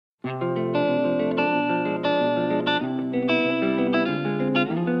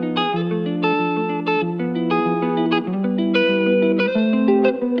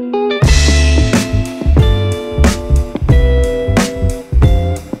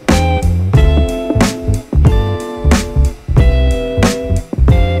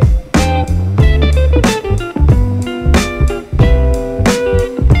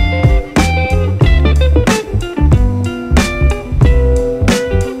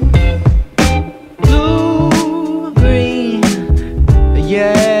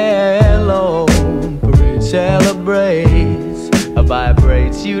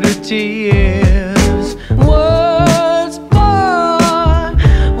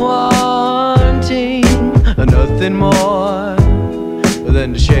nothing more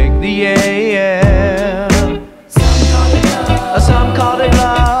than to shake the air. Some call it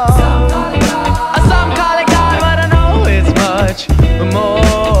love, some call it God, but I know it's much more.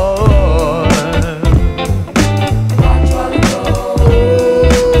 Watch while it grows.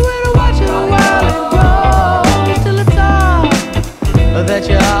 Ooh, and watch it while it grows till it's all that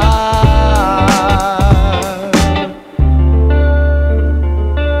you are.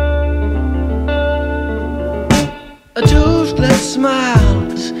 Toothless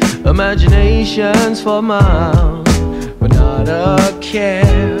smiles, imaginations for miles, but not a care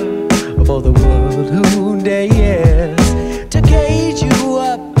for the world who dares to cage you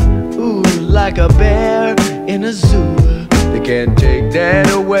up, ooh, like a bear in a zoo. They can't take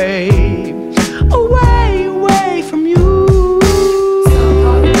that away, away, away from you.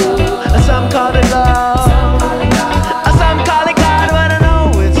 Some call it love, some call it God, but I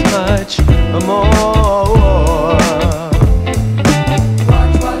know it's much more.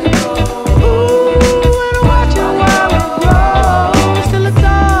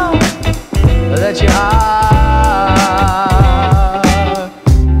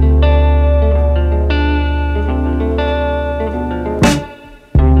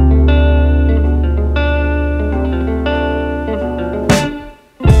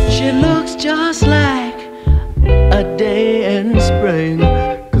 She looks just like a day in spring,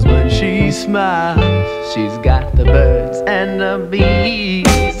 'cause when she smiles, she's got the birds and the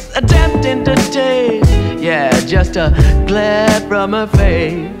bees attempting to taste, yeah, just a glare from her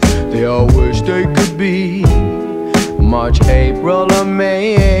face. They all wish they could be March, April, or May.